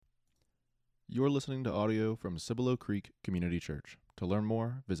You're listening to audio from Cibolo Creek Community Church. To learn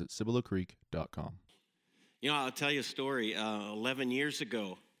more, visit CiboloCreek.com. You know, I'll tell you a story. 11 years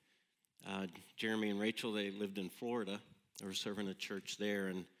ago, Jeremy and Rachel, they lived in Florida. They were serving a church there,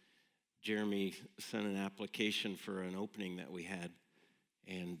 and Jeremy sent an application for an opening that we had.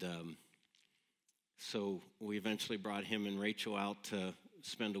 And so we eventually brought him and Rachel out to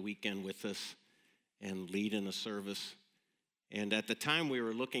spend a weekend with us and lead in a service. And at the time, we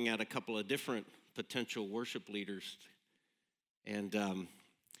were looking at a couple of different potential worship leaders. And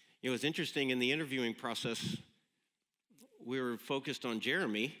it was interesting in the interviewing process, we were focused on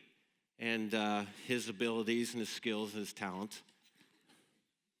Jeremy and his abilities and his skills, his talents.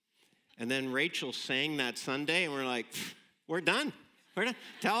 And then Rachel sang that Sunday, and we're like, we're done. We're done.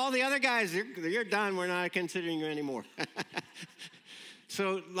 Tell all the other guys, you're done. We're not considering you anymore.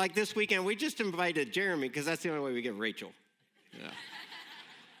 So like this weekend, we just invited Jeremy because that's the only way we get Rachel. Yeah.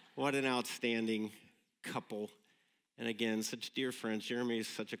 What an outstanding couple. And again, such dear friends. Jeremy is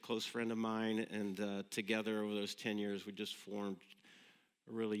such a close friend of mine, and together over those 10 years, we just formed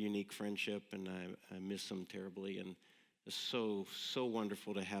a really unique friendship, and I miss them terribly. And it's so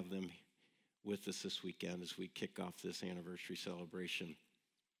wonderful to have them with us this weekend as we kick off this anniversary celebration.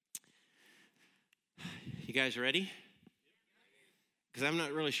 You guys ready? Because I'm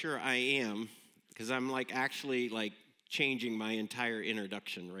not really sure I am, because I'm actually changing my entire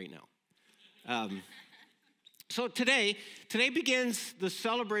introduction right now. So today begins the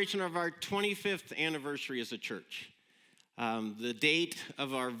celebration of our 25th anniversary as a church. The date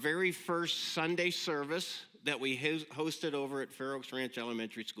of our very first Sunday service that we hosted over at Fair Oaks Ranch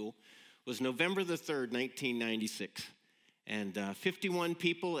Elementary School was November the 3rd, 1996. And 51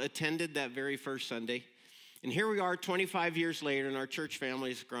 people attended that very first Sunday. And here we are 25 years later, and our church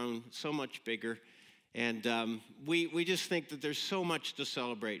family has grown so much bigger. And we just think that there's so much to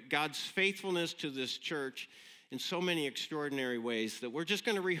celebrate. God's faithfulness to this church in so many extraordinary ways that we're just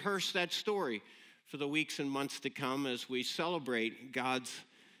going to rehearse that story for the weeks and months to come as we celebrate God's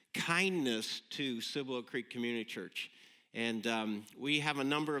kindness to Cibolo Creek Community Church. And we have a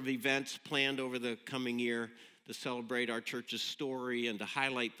number of events planned over the coming year to celebrate our church's story and to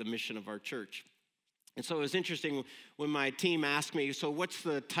highlight the mission of our church. And so it was interesting when my team asked me, so what's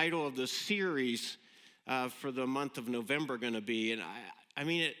the title of the series for the month of November going to be? And I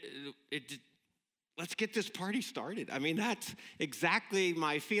mean, let's get this party started. I mean, that's exactly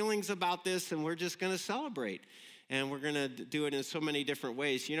my feelings about this, and we're just going to celebrate. And we're going to do it in so many different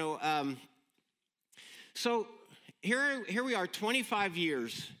ways. You know, so here we are 25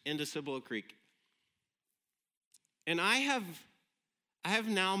 years into Cibolo Creek. And I have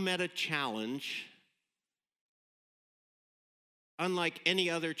now met a challenge unlike any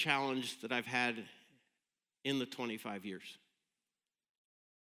other challenge that I've had in the 25 years.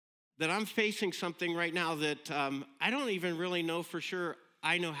 That I'm facing something right now that I don't even really know for sure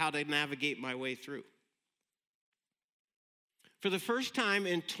I know how to navigate my way through. For the first time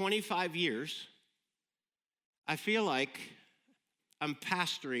in 25 years, I feel like I'm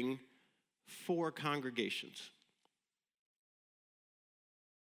pastoring 4 congregations.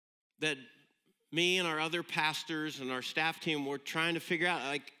 That me and our other pastors and our staff team were trying to figure out,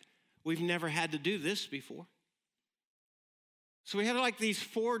 we've never had to do this before. So we have these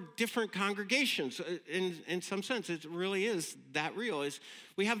 4 different congregations. In some sense, it really is that real.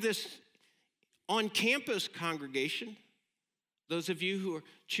 We have this on-campus congregation. Those of you who are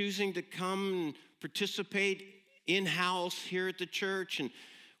choosing to come and participate in-house here at the church, and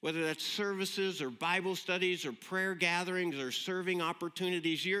whether that's services or Bible studies or prayer gatherings or serving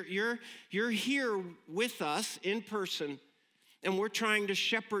opportunities, you're here with us in person, and we're trying to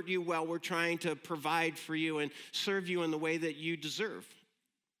shepherd you well. We're trying to provide for you and serve you in the way that you deserve.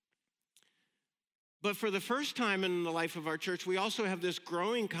 But for the first time in the life of our church, we also have this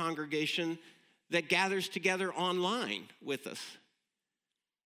growing congregation that gathers together online with us.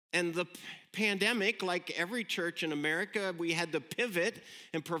 And the pandemic, like every church in America, we had to pivot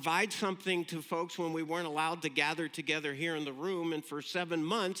and provide something to folks when we weren't allowed to gather together here in the room. And for 7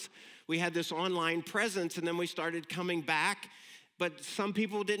 months, we had this online presence, and then we started coming back. But some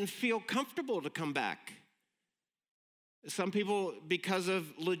people didn't feel comfortable to come back. Some people, because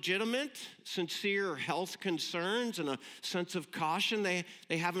of legitimate, sincere health concerns and a sense of caution, they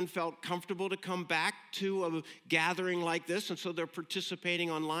haven't felt comfortable to come back to a gathering like this, and so they're participating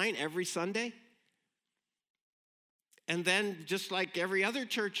online every Sunday. And then, just like every other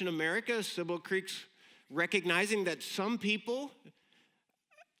church in America, Cibolo Creek's recognizing that some people,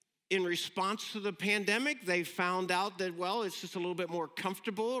 in response to the pandemic, they found out that, well, it's just a little bit more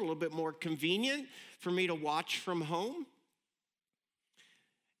comfortable, a little bit more convenient for me to watch from home.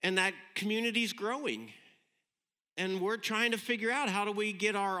 And that community's growing. And we're trying to figure out, how do we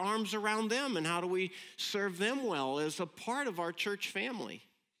get our arms around them and how do we serve them well as a part of our church family?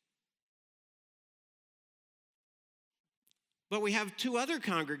 But we have 2 other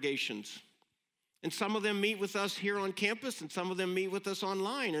congregations, and some of them meet with us here on campus and some of them meet with us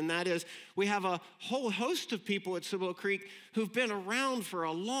online. And that is, we have a whole host of people at Cibolo Creek who've been around for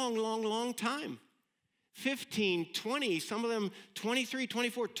a long, long, long time. 15, 20, some of them 23,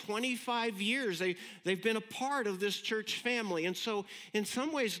 24, 25 years. They've been a part of this church family. And so in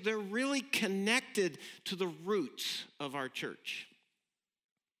some ways, they're really connected to the roots of our church.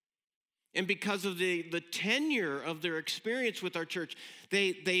 And because of the tenure of their experience with our church,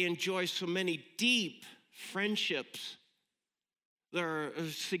 they enjoy so many deep friendships. They're a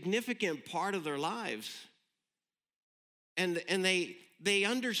significant part of their lives. And they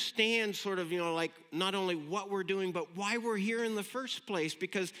understand sort of, like not only what we're doing, but why we're here in the first place,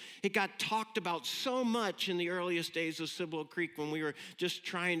 because it got talked about so much in the earliest days of Cibolo Creek when we were just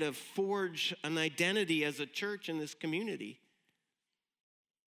trying to forge an identity as a church in this community.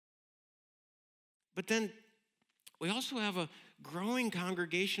 But then we also have a growing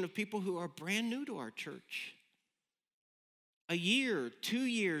congregation of people who are brand new to our church. A year, 2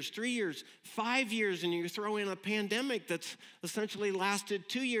 years, 3 years, 5 years, and you throw in a pandemic that's essentially lasted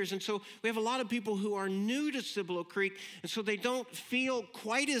 2 years. And so we have a lot of people who are new to Cibolo Creek, and so they don't feel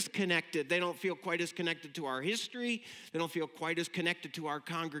quite as connected. They don't feel quite as connected to our history. They don't feel quite as connected to our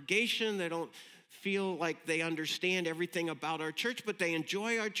congregation. They don't feel like they understand everything about our church, but they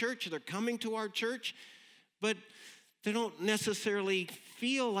enjoy our church. They're coming to our church, but they don't necessarily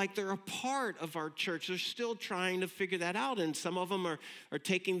feel like they're a part of our church. They're still trying to figure that out. And some of them are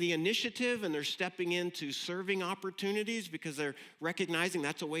taking the initiative and they're stepping into serving opportunities because they're recognizing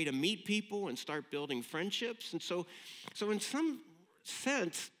that's a way to meet people and start building friendships. And so in some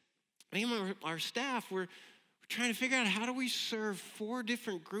sense, me and our staff, we're trying to figure out, how do we serve 4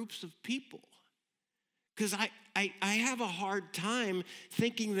 different groups of people? Because I have a hard time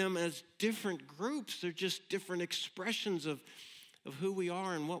thinking them as different groups. They're just different expressions of who we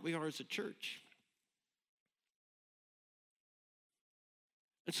are and what we are as a church.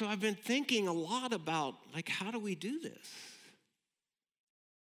 And so I've been thinking a lot about, like, how do we do this?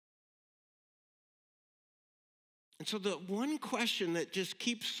 And so the one question that just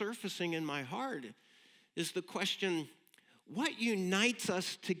keeps surfacing in my heart is the question, what unites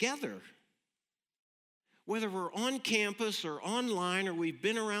us together? Whether we're on campus or online, or we've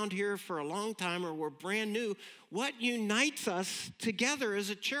been around here for a long time, or we're brand new, what unites us together as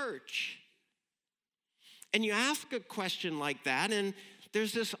a church? And you ask a question like that, and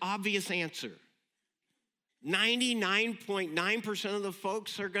there's this obvious answer. 99.9% of the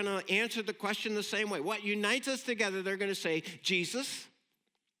folks are going to answer the question the same way. What unites us together? They're going to say, Jesus.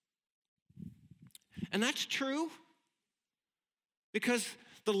 And that's true, because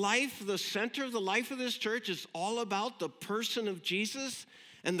the center of the life of this church is all about the person of Jesus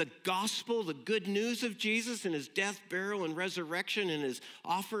and the gospel, the good news of Jesus and his death, burial, and resurrection, and his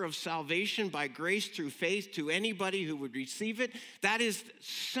offer of salvation by grace through faith to anybody who would receive it. That is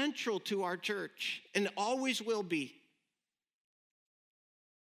central to our church and always will be.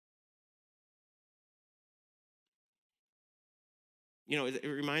 It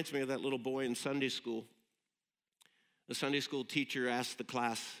reminds me of that little boy in Sunday school. The Sunday school teacher asked the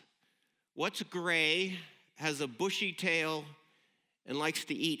class, "What's gray, has a bushy tail, and likes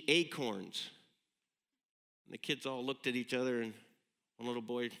to eat acorns?" And the kids all looked at each other, and one little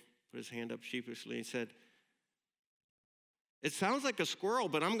boy put his hand up sheepishly and said, "It sounds like a squirrel,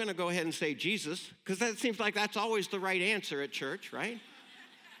 but I'm going to go ahead and say Jesus, because that seems like that's always the right answer at church, right?"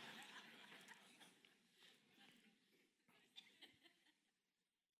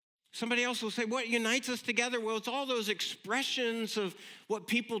 Somebody else will say, what unites us together? Well, it's all those expressions of what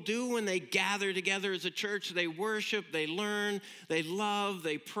people do when they gather together as a church. They worship, they learn, they love,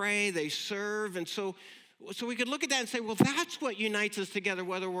 they pray, they serve. And so we could look at that and say, well, that's what unites us together,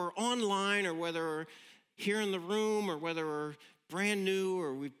 whether we're online or whether we're here in the room or whether we're brand new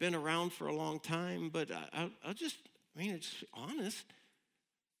or we've been around for a long time. But it's honest.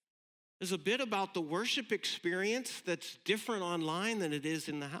 There's a bit about the worship experience that's different online than it is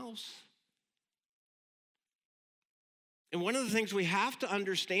in the house. And one of the things we have to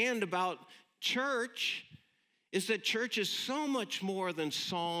understand about church is that church is so much more than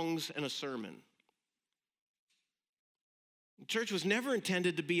songs and a sermon. Church was never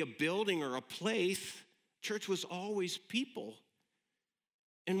intended to be a building or a place. Church was always people.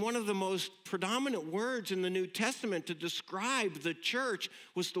 And one of the most predominant words in the New Testament to describe the church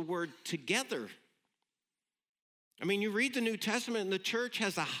was the word together. I mean, you read the New Testament and the church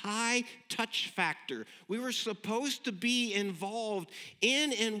has a high touch factor. We were supposed to be involved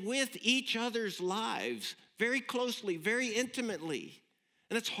in and with each other's lives very closely, very intimately.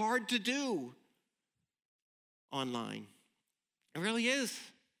 And it's hard to do online. It really is.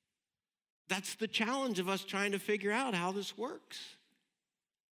 That's the challenge of us trying to figure out how this works.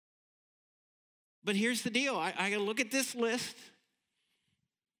 But here's the deal. I look at this list.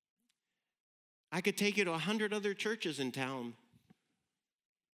 I could take you to 100 other churches in town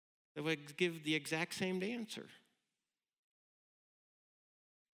that would give the exact same answer.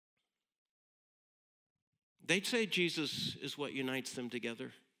 They'd say Jesus is what unites them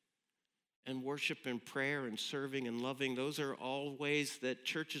together. And worship and prayer and serving and loving, those are all ways that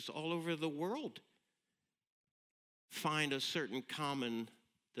churches all over the world find a certain common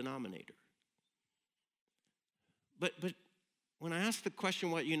denominator. But when I ask the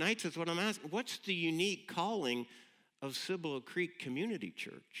question, what unites us, what I'm asking, what's the unique calling of Cibolo Creek Community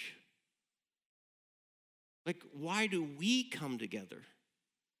Church? Like, why do we come together?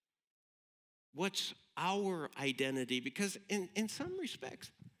 What's our identity? Because in some respects,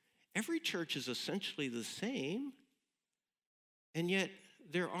 every church is essentially the same, and yet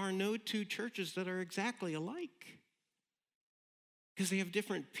there are no two churches that are exactly alike because they have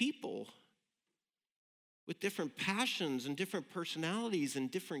different people with different passions and different personalities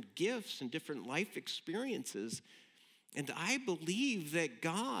and different gifts and different life experiences. And I believe that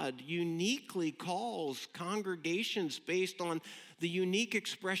God uniquely calls congregations based on the unique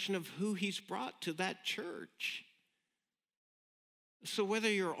expression of who he's brought to that church. So whether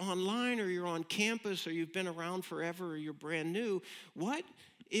you're online or you're on campus or you've been around forever or you're brand new, what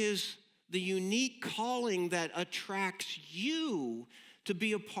is the unique calling that attracts you to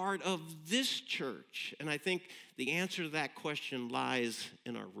be a part of this church? And I think the answer to that question lies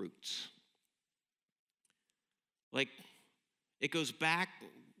in our roots. Like, it goes back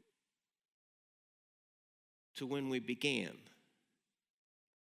to when we began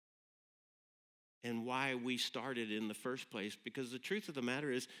and why we started in the first place. Because the truth of the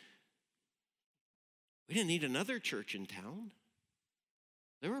matter is, we didn't need another church in town.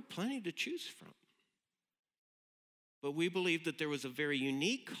 There were plenty to choose from. But we believed that there was a very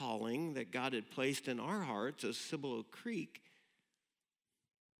unique calling that God had placed in our hearts as Cibolo Creek,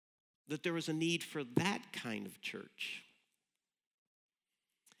 that there was a need for that kind of church.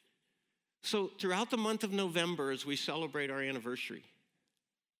 So throughout the month of November, as we celebrate our anniversary,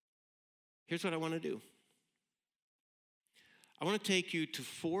 here's what I want to do. I want to take you to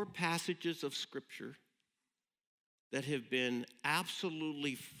 4 passages of Scripture that have been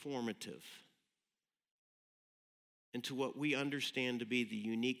absolutely formative into what we understand to be the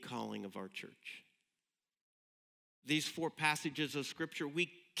unique calling of our church. These 4 passages of Scripture,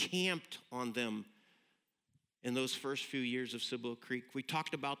 we camped on them in those first few years of Cibolo Creek. We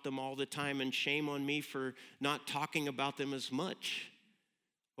talked about them all the time, and shame on me for not talking about them as much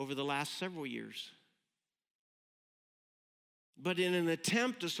over the last several years. But in an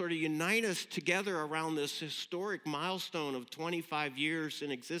attempt to sort of unite us together around this historic milestone of 25 years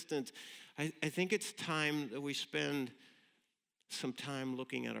in existence, I think it's time that we spend some time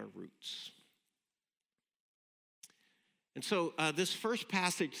looking at our roots. And so this first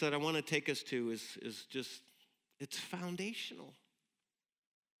passage that I want to take us to is just, it's foundational.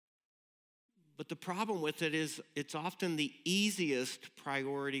 But the problem with it is it's often the easiest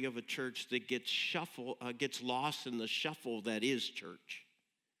priority of a church that gets lost in the shuffle that is church.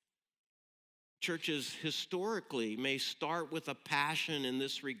 Churches historically may start with a passion in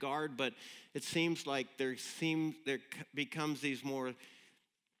this regard, but it seems like there becomes these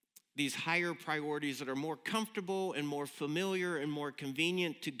higher priorities that are more comfortable and more familiar and more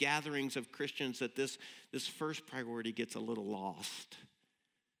convenient to gatherings of Christians, that this first priority gets a little lost.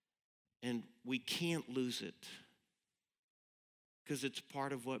 And we can't lose it because it's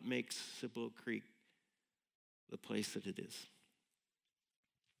part of what makes Cibolo Creek the place that it is.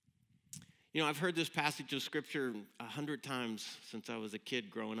 You know, I've heard this passage of Scripture 100 times since I was a kid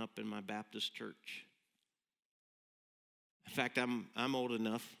growing up in my Baptist church. In fact, I'm old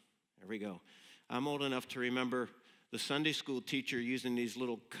enough. There we go. I'm old enough to remember the Sunday school teacher using these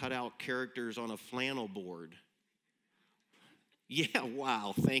little cutout characters on a flannel board. Yeah,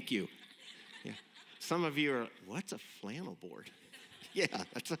 wow, thank you. Yeah. Some of you are, what's a flannel board? Yeah,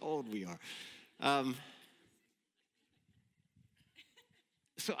 that's how old we are.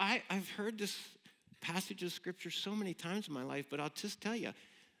 So I've heard this passage of Scripture so many times in my life, but I'll just tell you,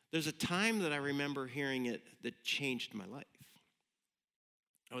 there's a time that I remember hearing it that changed my life.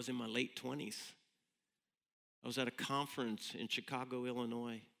 I was in my late 20s. I was at a conference in Chicago,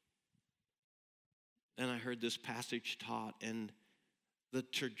 Illinois. and I heard this passage taught, and the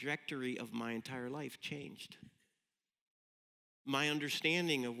trajectory of my entire life changed. My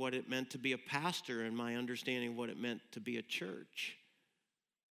understanding of what it meant to be a pastor and my understanding of what it meant to be a church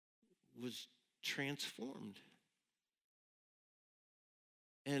was transformed.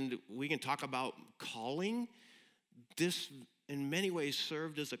 And we can talk about calling. This, in many ways,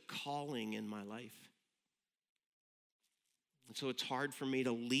 served as a calling in my life. And so it's hard for me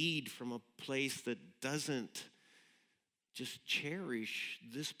to lead from a place that doesn't just cherish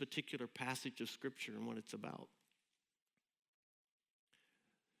this particular passage of Scripture and what it's about.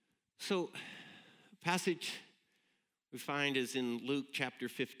 So, passage we find is in Luke chapter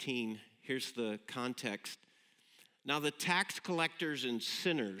 15. Here's the context. Now the tax collectors and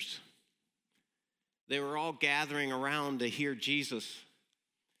sinners, they were all gathering around to hear Jesus.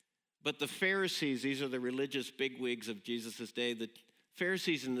 But the Pharisees, these are the religious bigwigs of Jesus' day, the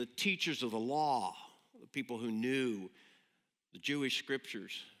Pharisees and the teachers of the law, the people who knew the Jewish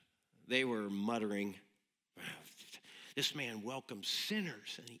scriptures, they were muttering, this man welcomes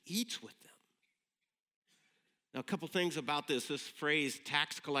sinners and he eats with them. Now, a couple things about this phrase,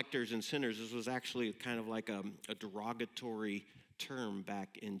 tax collectors and sinners, this was actually kind of like a derogatory term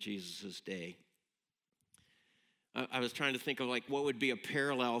back in Jesus' day. I was trying to think of like what would be a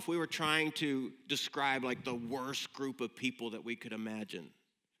parallel if we were trying to describe like the worst group of people that we could imagine.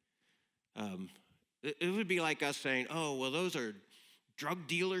 It would be like us saying, oh, well, those are drug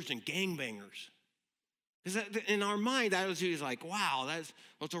dealers and gangbangers. Because in our mind, that was usually like, wow,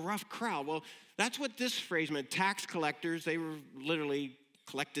 that's a rough crowd. Well, that's what this phrase meant. Tax collectors, they were literally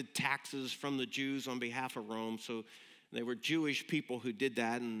collected taxes from the Jews on behalf of Rome. So they were Jewish people who did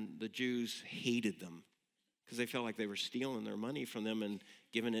that, and the Jews hated them because they felt like they were stealing their money from them and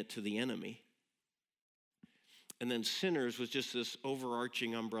giving it to the enemy. And then sinners was just this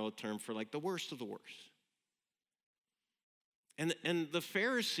overarching umbrella term for like the worst of the worst. And the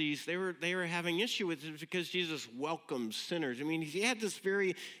Pharisees, they were having issue with it because Jesus welcomes sinners. I mean, he had this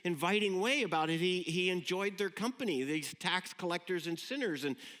very inviting way about it. He enjoyed their company, these tax collectors and sinners.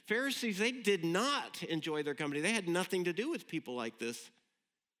 And Pharisees, they did not enjoy their company. They had nothing to do with people like this.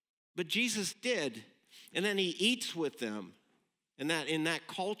 But Jesus did. And then he eats with them. And that in that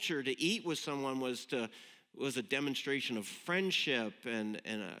culture, to eat with someone was a demonstration of friendship and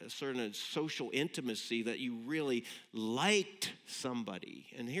a certain social intimacy that you really liked somebody.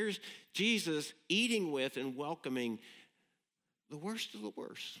 And here's Jesus eating with and welcoming the worst of the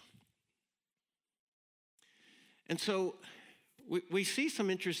worst. And so we see some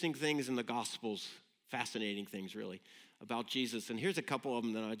interesting things in the Gospels, fascinating things really, about Jesus. And here's a couple of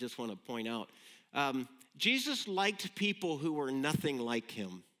them that I just want to point out. Jesus liked people who were nothing like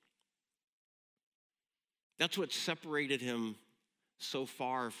him. That's what separated him so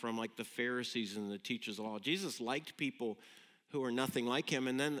far from like the Pharisees and the teachers of the law. Jesus liked people who were nothing like him.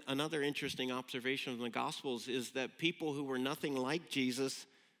 And then another interesting observation from the Gospels is that people who were nothing like Jesus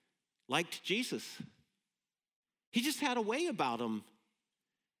liked Jesus. He just had a way about him.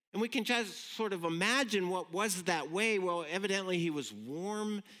 And we can just sort of imagine what was that way. Well, evidently he was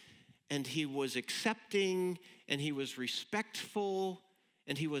warm and he was accepting and he was respectful.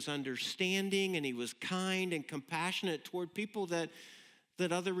 And he was understanding, and he was kind and compassionate toward people that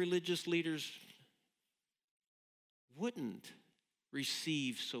other religious leaders wouldn't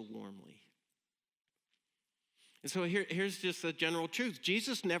receive so warmly. And so here's just the general truth.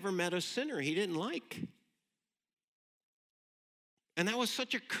 Jesus never met a sinner he didn't like. And that was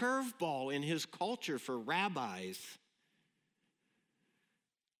such a curveball in his culture for rabbis.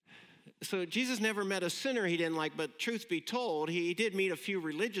 So Jesus never met a sinner he didn't like, but truth be told, he did meet a few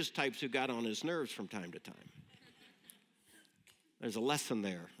religious types who got on his nerves from time to time. There's a lesson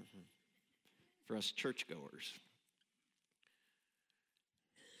there for us churchgoers.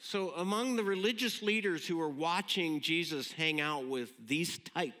 So among the religious leaders who were watching Jesus hang out with these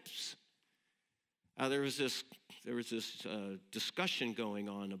types, there was this discussion going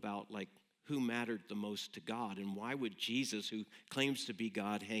on about like who mattered the most to God, and why would Jesus, who claims to be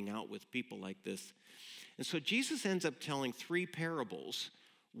God, hang out with people like this? And so Jesus ends up telling 3 parables,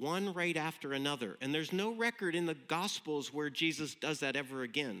 one right after another. And there's no record in the Gospels where Jesus does that ever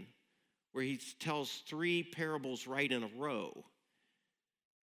again, where he tells 3 parables right in a row.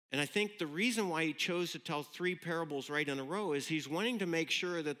 And I think the reason why he chose to tell 3 parables right in a row is he's wanting to make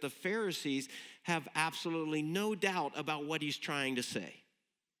sure that the Pharisees have absolutely no doubt about what he's trying to say.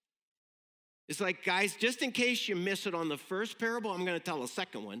 It's like, guys, just in case you miss it on the first parable, I'm going to tell a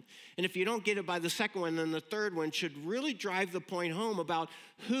second one. And if you don't get it by the second one, then the third one should really drive the point home about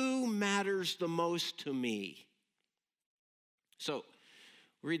who matters the most to me. So,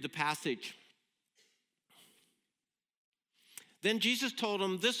 read the passage. Then Jesus told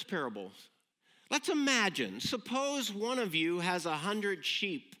him this parable. Let's imagine, suppose one of you has 100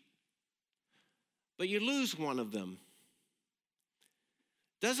 sheep, but you lose one of them.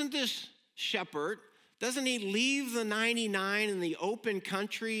 Doesn't this shepherd, doesn't he leave the 99 in the open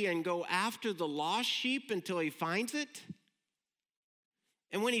country and go after the lost sheep until he finds it?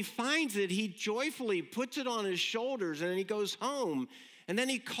 And when he finds it, he joyfully puts it on his shoulders and he goes home. And then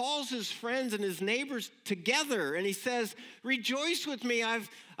he calls his friends and his neighbors together and he says, rejoice with me, I've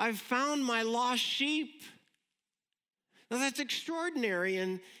found my lost sheep. Now that's extraordinary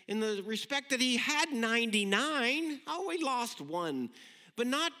in the respect that he had 99. Oh, he lost one. But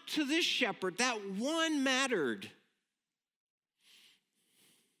not to this shepherd. That one mattered.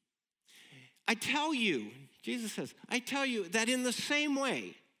 I tell you, Jesus says, I tell you that in the same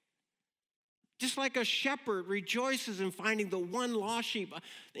way, just like a shepherd rejoices in finding the one lost sheep,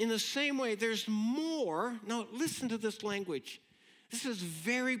 in the same way, there's more. Now, listen to this language. This is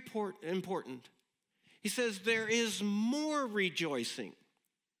very important. He says there is more rejoicing,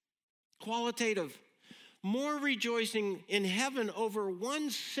 qualitative, more rejoicing in heaven over one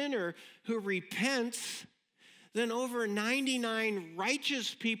sinner who repents than over 99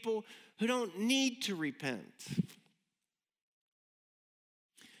 righteous people who don't need to repent.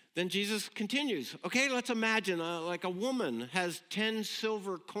 Then Jesus continues. Okay, let's imagine like a woman has 10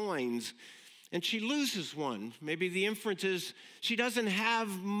 silver coins and she loses one. Maybe the inference is she doesn't have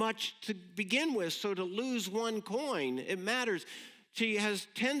much to begin with, so to lose one coin, it matters. She has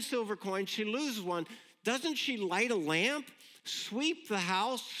 10 silver coins, she loses one. Doesn't she light a lamp, sweep the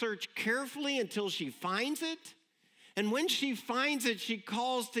house, search carefully until she finds it? And when she finds it, she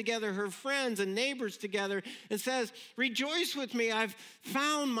calls together her friends and neighbors together and says, rejoice with me, I've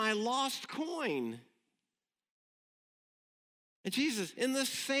found my lost coin. And Jesus, in the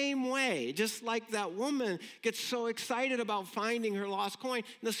same way, just like that woman gets so excited about finding her lost coin,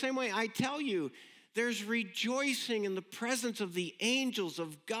 in the same way, I tell you, there's rejoicing in the presence of the angels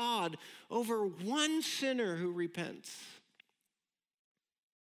of God over one sinner who repents.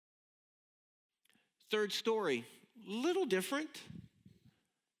 Third story. Little different,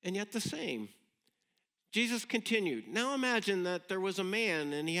 and yet the same. Jesus continued. Now imagine that there was a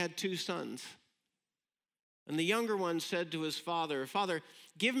man and he had 2 sons. And the younger one said to his father, Father,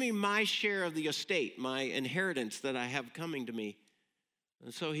 give me my share of the estate, my inheritance that I have coming to me.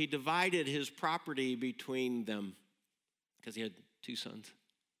 And so he divided his property between them because he had 2 sons.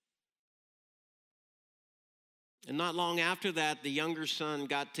 And not long after that, the younger son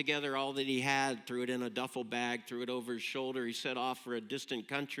got together all that he had, threw it in a duffel bag, threw it over his shoulder. He set off for a distant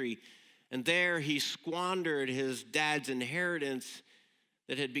country. And there he squandered his dad's inheritance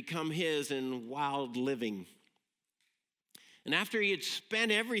that had become his in wild living. And after he had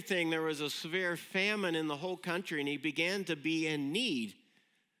spent everything, there was a severe famine in the whole country, and he began to be in need.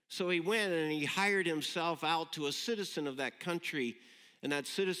 So he went and he hired himself out to a citizen of that country. And that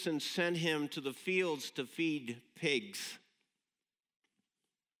citizen sent him to the fields to feed pigs.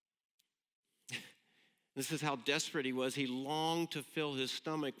 This is how desperate he was. He longed to fill his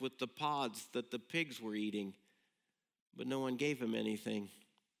stomach with the pods that the pigs were eating, but no one gave him anything.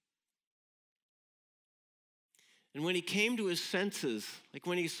 And when he came to his senses, like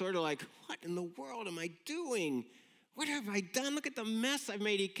when he's sort of like, what in the world am I doing? What have I done? Look at the mess I've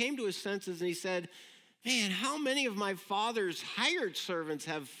made. He came to his senses and he said, man, how many of my father's hired servants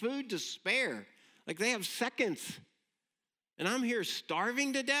have food to spare? Like they have seconds. And I'm here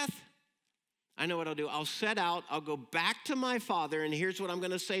starving to death? I know what I'll do. I'll set out. I'll go back to my father, and here's what I'm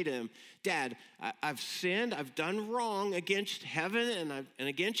going to say to him. Dad, I've sinned. I've done wrong against heaven and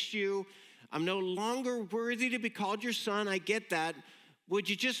against you. I'm no longer worthy to be called your son. I get that. Would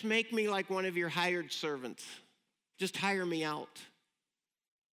you just make me like one of your hired servants? Just hire me out.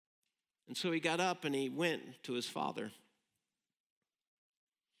 And so he got up and he went to his father.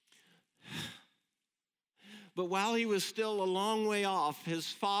 But while he was still a long way off, his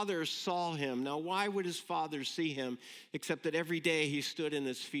father saw him. Now, why would his father see him, except that every day he stood in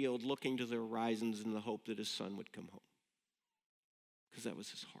his field looking to the horizons in the hope that his son would come home? Because that was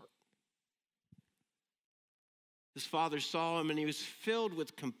his heart. His father saw him and he was filled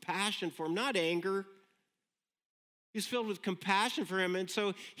with compassion for him, not anger. He was filled with compassion for him, and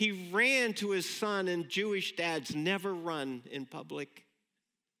so he ran to his son, and Jewish dads never run in public.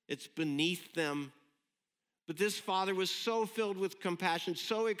 It's beneath them. But this father was so filled with compassion,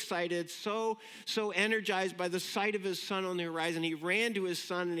 so excited, so energized by the sight of his son on the horizon. He ran to his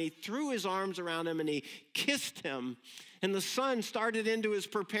son and he threw his arms around him and he kissed him. And the son started into his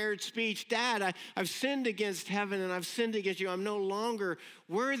prepared speech, Dad, I've sinned against heaven and I've sinned against you. I'm no longer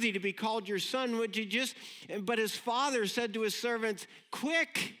worthy to be called your son. Would you just, but his father said to his servants,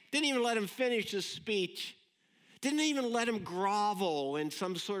 quick, didn't even let him finish his speech. Didn't even let him grovel in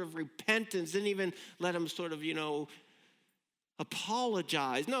some sort of repentance. Didn't even let him sort of,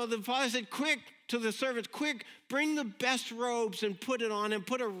 apologize. No, the father said, quick, to the servants, quick, bring the best robes and put it on him.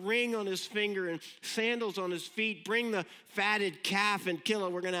 Put a ring on his finger and sandals on his feet. Bring the fatted calf and kill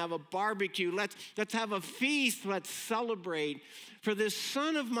it. We're going to have a barbecue. Let's have a feast. Let's celebrate. For this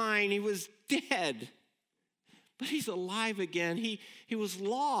son of mine, he was dead, but he's alive again. He was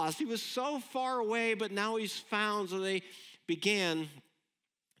lost. He was so far away, but now he's found. So they began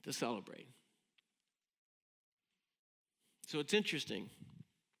to celebrate. So it's interesting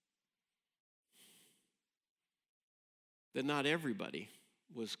that not everybody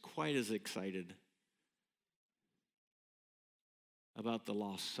was quite as excited about the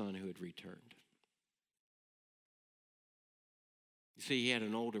lost son who had returned. You see, he had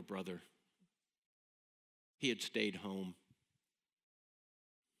an older brother. He had stayed home.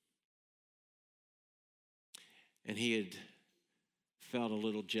 And he had felt a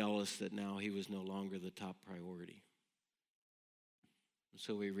little jealous that now he was no longer the top priority.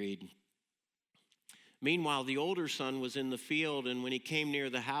 So we read, meanwhile, the older son was in the field, and when he came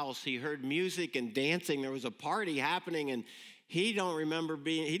near the house, he heard music and dancing. There was a party happening, and he doesn't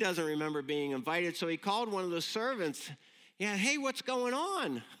remember being invited. So he called one of the servants. Yeah, hey, what's going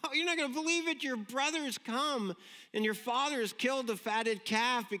on? Oh, you're not going to believe it. Your brother's come, and your father has killed the fatted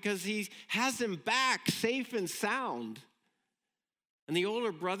calf because he has him back safe and sound. And the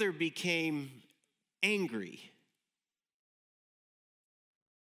older brother became angry.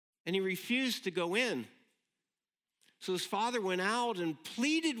 And he refused to go in. So his father went out and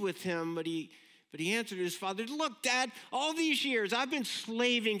pleaded with him, but he answered his father, look, Dad, all these years I've been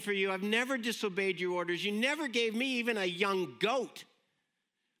slaving for you. I've never disobeyed your orders. You never gave me even a young goat.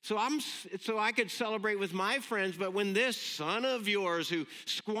 So I could celebrate with my friends, but when this son of yours who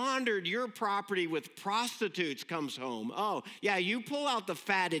squandered your property with prostitutes comes home, oh, yeah, you pull out the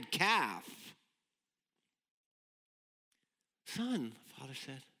fatted calf. Son, the father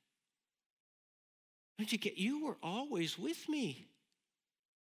said, don't you get, you were always with me.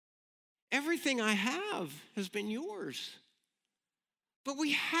 Everything I have has been yours. But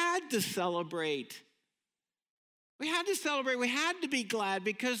we had to celebrate. We had to celebrate. We had to be glad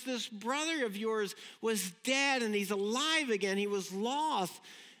because this brother of yours was dead and he's alive again. He was lost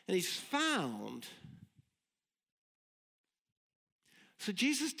and he's found. So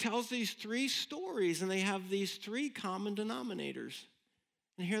Jesus tells these three stories and they have these three common denominators.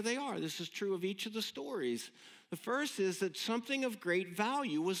 And here they are. This is true of each of the stories. The first is that something of great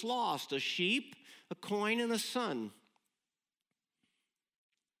value was lost, a sheep, a coin, and a son.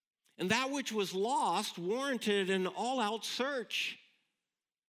 And that which was lost warranted an all-out search.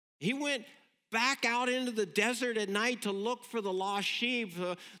 He went back out into the desert at night to look for the lost sheep.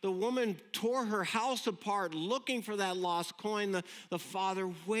 The woman tore her house apart looking for that lost coin. The father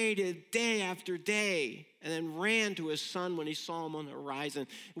waited day after day and then ran to his son when he saw him on the horizon.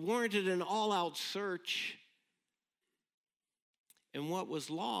 It warranted an all-out search. And what was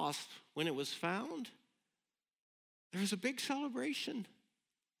lost, when it was found, there was a big celebration.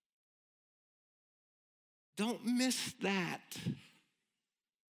 Don't miss that.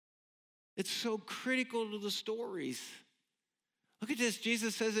 It's so critical to the stories. Look at this.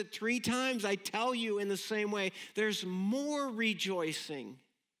 Jesus says it 3 times. I tell you in the same way, there's more rejoicing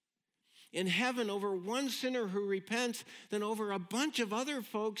in heaven over one sinner who repents than over a bunch of other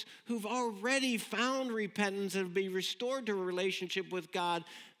folks who've already found repentance and be restored to a relationship with God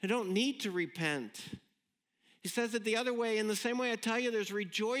who don't need to repent. He says it the other way. In the same way, I tell you, there's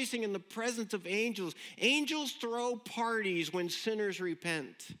rejoicing in the presence of angels. Angels throw parties when sinners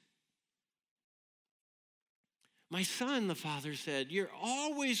repent. My son, the father said, you're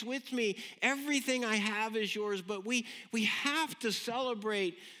always with me. Everything I have is yours. But we have to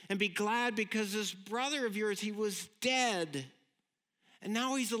celebrate and be glad because this brother of yours, he was dead. And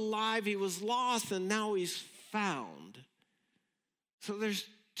now he's alive. He was lost and now he's found. So there's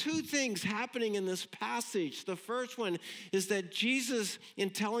 2 things happening in this passage. The first one is that Jesus, in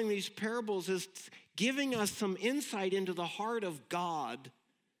telling these parables, is giving us some insight into the heart of God.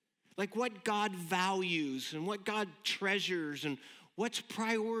 Like what God values and what God treasures and What's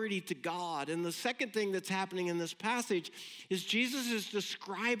priority to God? And the second thing that's happening in this passage is Jesus is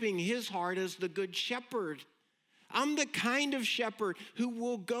describing his heart as the good shepherd. I'm the kind of shepherd who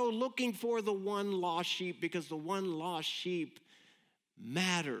will go looking for the one lost sheep because the one lost sheep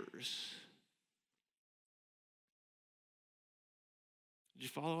matters. Did you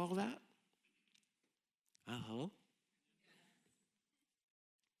follow all that? Uh-huh.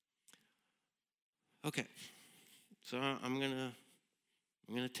 Okay, so I'm gonna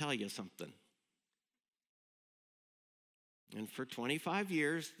tell you something. And for 25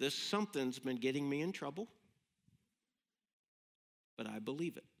 years, this something's been getting me in trouble, but I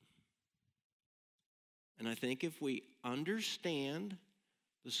believe it. And I think if we understand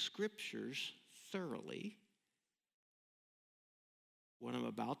the scriptures thoroughly, what I'm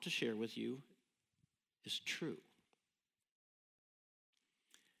about to share with you is true.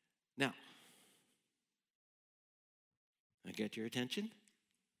 Now, I get your attention?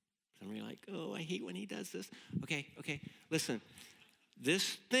 Some of you are like, oh, I hate when he does this. Okay, listen.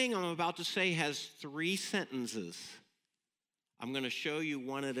 This thing I'm about to say has 3 sentences. I'm going to show you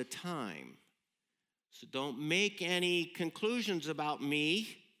one at a time. So don't make any conclusions about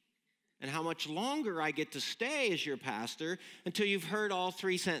me and how much longer I get to stay as your pastor until you've heard all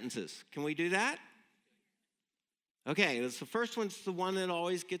 3 sentences. Can we do that? Okay, the first one's the one that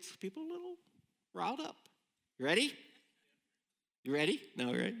always gets people a little riled up. You ready? You ready?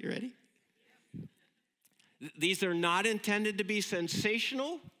 No, right? You ready? These are not intended to be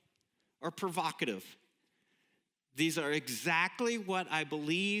sensational or provocative. These are exactly what I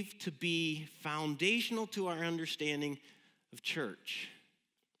believe to be foundational to our understanding of church.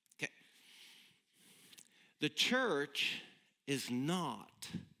 Okay. The church is not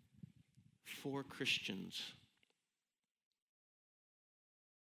for Christians.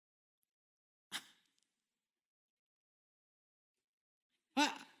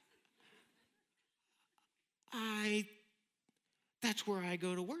 That's where I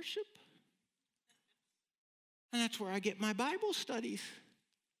go to worship. And that's where I get my Bible studies.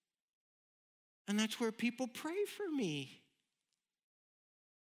 And that's where people pray for me.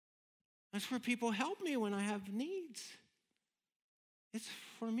 That's where people help me when I have needs. It's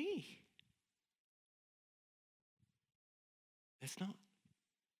for me. It's not.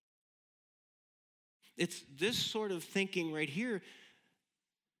 It's this sort of thinking right here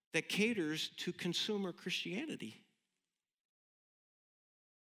that caters to consumer Christianity.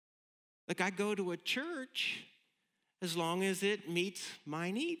 Like I go to a church as long as it meets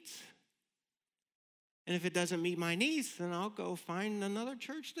my needs. And if it doesn't meet my needs, then I'll go find another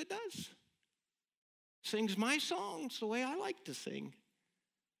church that does. Sings my songs the way I like to sing.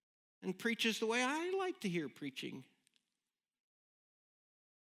 And preaches the way I like to hear preaching.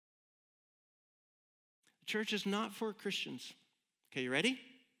 The church is not for Christians. Okay, you ready?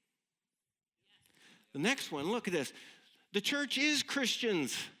 The next one, look at this. The church is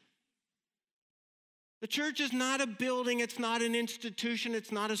Christians. The church is not a building, it's not an institution,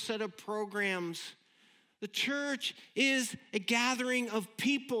 it's not a set of programs. The church is a gathering of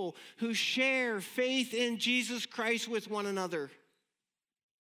people who share faith in Jesus Christ with one another.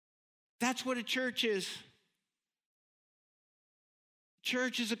 That's what a church is.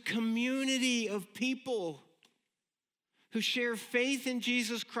 Church is a community of people who share faith in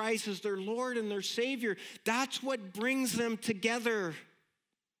Jesus Christ as their Lord and their Savior. That's what brings them together.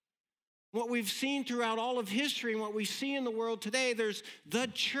 What we've seen throughout all of history and what we see in the world today, there's the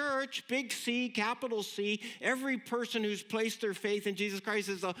church, big C, capital C. Every person who's placed their faith in Jesus Christ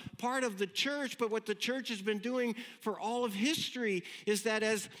is a part of the church. But what the church has been doing for all of history is that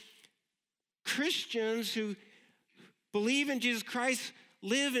as Christians who believe in Jesus Christ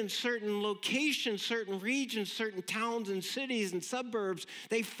live in certain locations, certain regions, certain towns and cities and suburbs,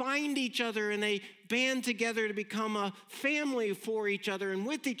 they find each other and they band together to become a family for each other and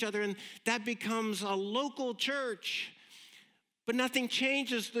with each other, and that becomes a local church. But nothing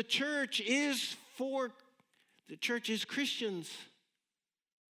changes. The church is Christians.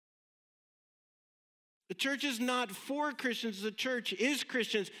 The church is not for Christians. The church is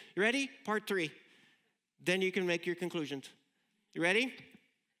Christians. You ready? Part 3. Then you can make your conclusions. You ready?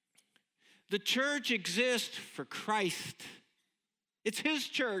 The church exists for Christ. It's his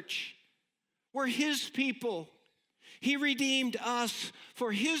church. We're his people. He redeemed us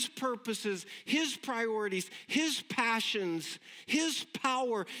for his purposes, his priorities, his passions, his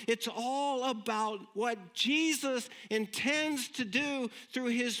power. It's all about what Jesus intends to do through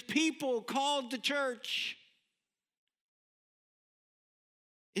his people called the church.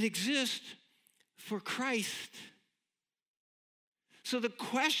 It exists for Christ. So the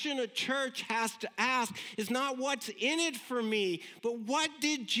question a church has to ask is not what's in it for me, but what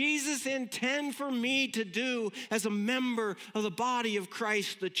did Jesus intend for me to do as a member of the body of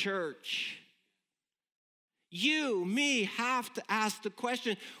Christ, the church? You, me, have to ask the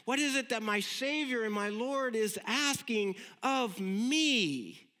question, what is it that my Savior and my Lord is asking of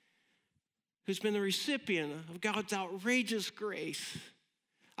me, who's been the recipient of God's outrageous grace?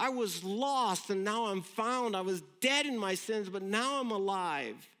 I was lost and now I'm found. I was dead in my sins, but now I'm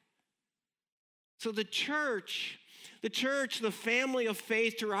alive. So the church, the family of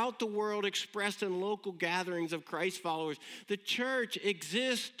faith throughout the world expressed in local gatherings of Christ followers, the church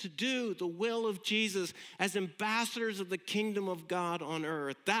exists to do the will of Jesus as ambassadors of the kingdom of God on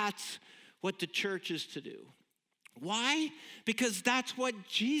earth. That's what the church is to do. Why? Because that's what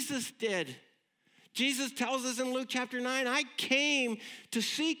Jesus did. Jesus tells us in Luke chapter 9, I came to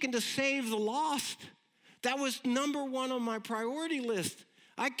seek and to save the lost. That was number one on my priority list.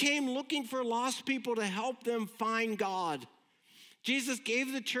 I came looking for lost people to help them find God. Jesus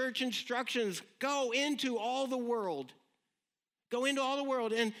gave the church instructions, go into all the world. Go into all the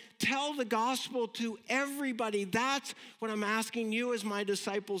world and tell the gospel to everybody. That's what I'm asking you as my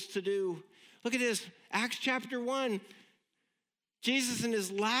disciples to do. Look at this, Acts chapter 1. Jesus in his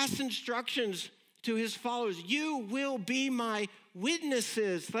last instructions to his followers, you will be my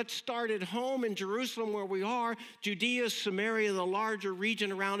witnesses. Let's start at home in Jerusalem where we are, Judea, Samaria, the larger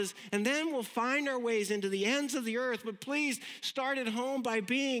region around us, and then we'll find our ways into the ends of the earth. But please start at home by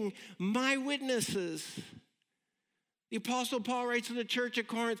being my witnesses. The Apostle Paul writes to the church at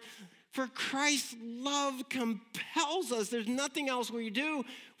Corinth, for Christ's love compels us. There's nothing else we do.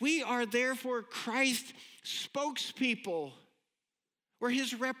 We are therefore Christ's spokespeople. We're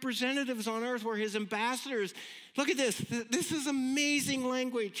his representatives on earth. We're his ambassadors. Look at this. This is amazing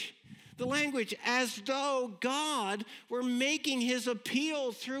language. The language as though God were making his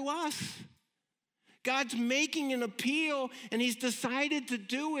appeal through us. God's making an appeal, and he's decided to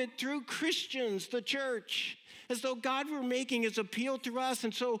do it through Christians, the church, as though God were making his appeal through us.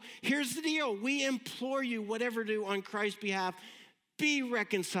 And so here's the deal. We implore you, whatever do on Christ's behalf, be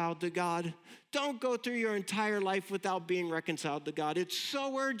reconciled to God. Don't go through your entire life without being reconciled to God. It's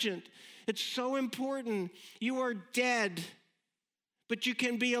so urgent. It's so important. You are dead, but you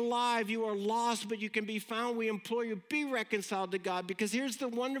can be alive. You are lost, but you can be found. We implore you, be reconciled to God, because here's the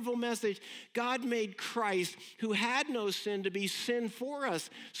wonderful message. God made Christ, who had no sin, to be sin for us,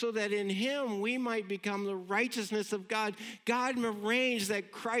 so that in him we might become the righteousness of God. God arranged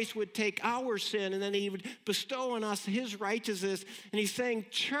that Christ would take our sin, and then he would bestow on us his righteousness. And he's saying,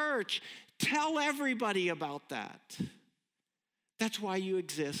 church, tell everybody about that. That's why you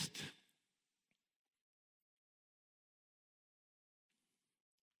exist.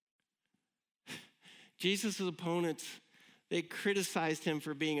 Jesus' opponents, they criticized him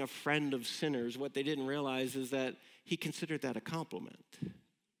for being a friend of sinners. What they didn't realize is that he considered that a compliment.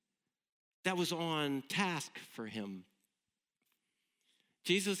 That was on task for him.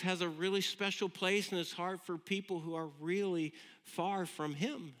 Jesus has a really special place in his heart for people who are really far from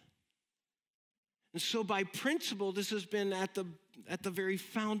him. And so by principle, this has been at the very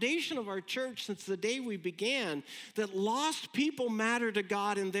foundation of our church since the day we began, that lost people matter to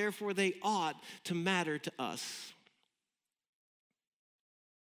God, and therefore they ought to matter to us.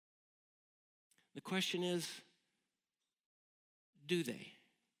 The question is, do they?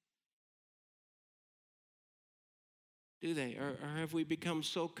 Do they? Or have we become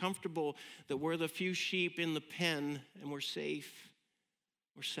so comfortable that we're the few sheep in the pen and we're safe,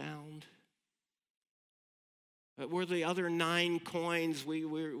 we're sound? We're the other 9 coins, we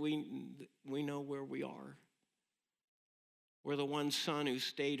know where we are. We're the one son who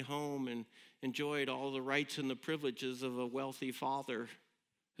stayed home and enjoyed all the rights and the privileges of a wealthy father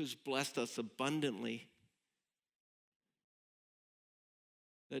who's blessed us abundantly.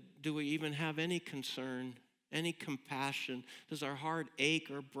 Do we even have any concern, any compassion? Does our heart ache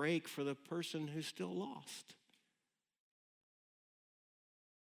or break for the person who's still lost?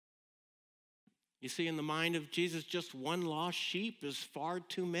 You see, in the mind of Jesus, just one lost sheep is far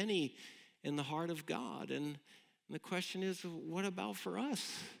too many in the heart of God. And the question is, what about for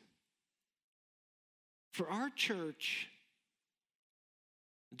us? For our church,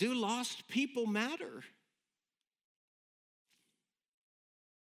 do lost people matter?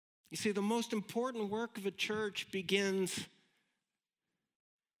 You see, the most important work of a church begins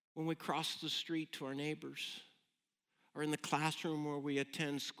when we cross the street to our neighbors, or in the classroom where we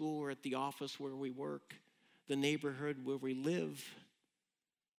attend school, or at the office where we work, the neighborhood where we live.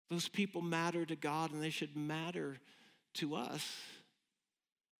 Those people matter to God, and they should matter to us.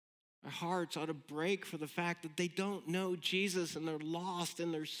 Our hearts ought to break for the fact that they don't know Jesus and they're lost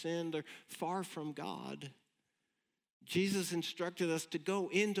in their sin. They're far from God. Jesus instructed us to go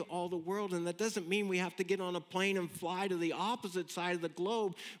into all the world, and that doesn't mean we have to get on a plane and fly to the opposite side of the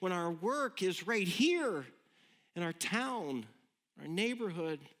globe when our work is right here in our town, our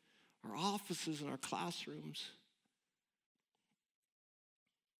neighborhood, our offices, and our classrooms.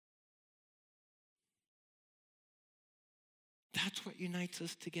 That's what unites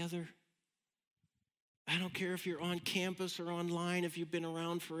us together. I don't care if you're on campus or online, if you've been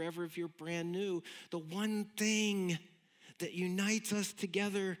around forever, if you're brand new. The one thing that unites us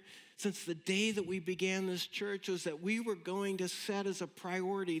together since the day that we began this church was that we were going to set as a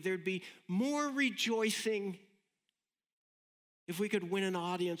priority. There'd be more rejoicing if we could win an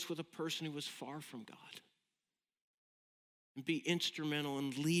audience with a person who was far from God and be instrumental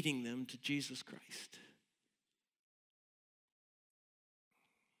in leading them to Jesus Christ.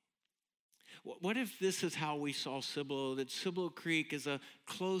 What if this is how we saw Cibolo, that Cibolo Creek is a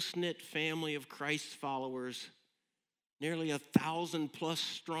close-knit family of Christ followers, nearly 1,000+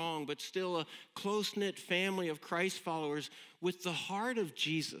 strong, but still a close-knit family of Christ followers with the heart of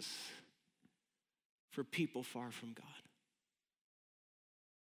Jesus for people far from God.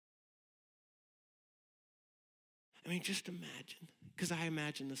 I mean, just imagine, because I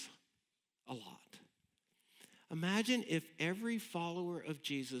imagine this a lot. Imagine if every follower of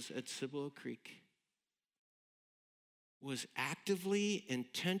Jesus at Cibolo Creek was actively,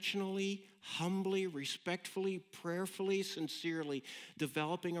 intentionally, humbly, respectfully, prayerfully, sincerely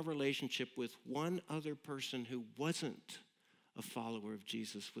developing a relationship with one other person who wasn't a follower of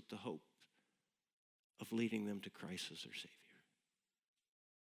Jesus with the hope of leading them to Christ as their Savior.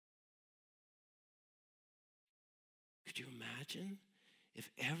 Could you imagine if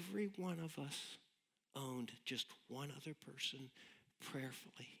every one of us owned just one other person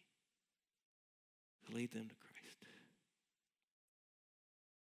prayerfully to lead them to Christ?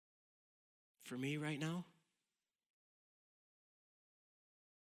 For me right now,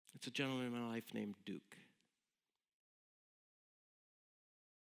 it's a gentleman in my life named Duke.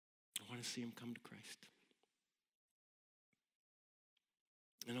 I want to see him come to Christ.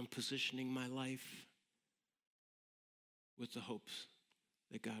 And I'm positioning my life with the hopes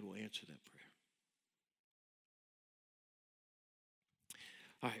that God will answer that prayer.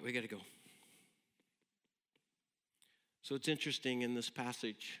 All right, we got to go. So it's interesting in this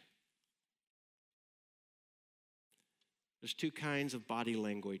passage, there's two kinds of body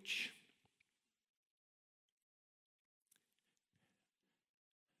language.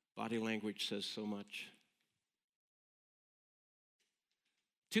 Body language says so much.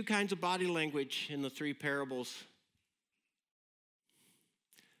 Two kinds of body language in the three parables.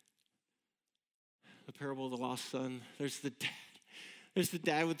 The parable of the lost son. There's the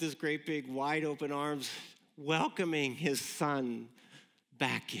dad with his great big wide open arms welcoming his son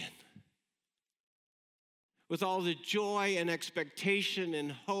back in. With all the joy and expectation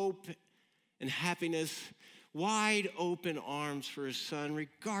and hope and happiness, wide open arms for his son,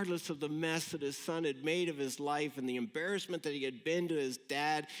 regardless of the mess that his son had made of his life and the embarrassment that he had been to his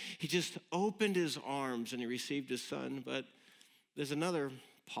dad. He just opened his arms and he received his son. But there's another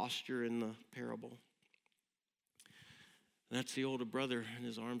posture in the parable. And that's the older brother, and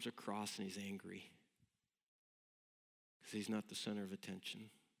his arms are crossed, and he's angry because he's not the center of attention.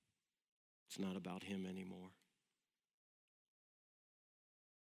 It's not about him anymore.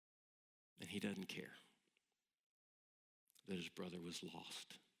 And he doesn't care that his brother was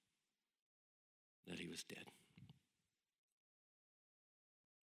lost, that he was dead.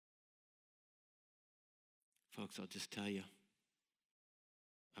 Folks, I'll just tell you,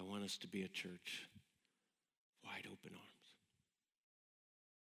 I want us to be a church, wide open arms.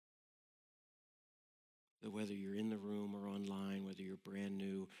 That whether you're in the room or online, whether you're brand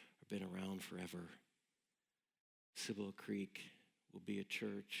new or been around forever, Cibolo Creek will be a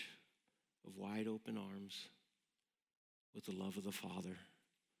church of wide open arms with the love of the Father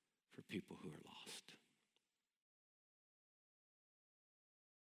for people who are lost.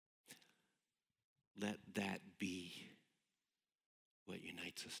 Let that be what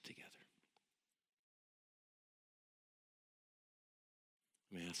unites us together.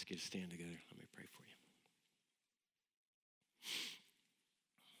 Let me ask you to stand together. Let me pray for you.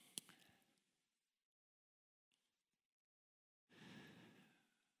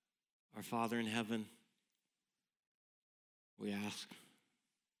 Our Father in heaven, we ask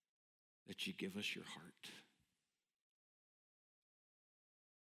that you give us your heart.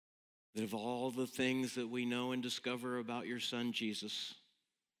 That of all the things that we know and discover about your Son, Jesus,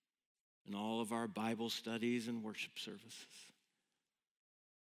 in all of our Bible studies and worship services,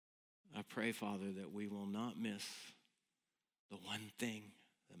 I pray, Father, that we will not miss the one thing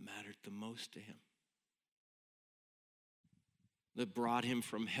that mattered the most to him, that brought him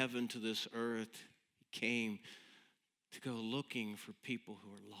from heaven to this earth. He came to go looking for people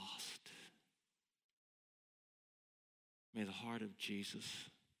who are lost. May the heart of Jesus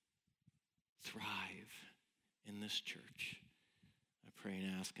thrive in this church. I pray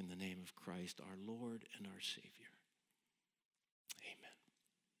and ask in the name of Christ, our Lord and our Savior. Amen.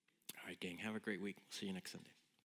 All right, gang, have a great week. See you next Sunday.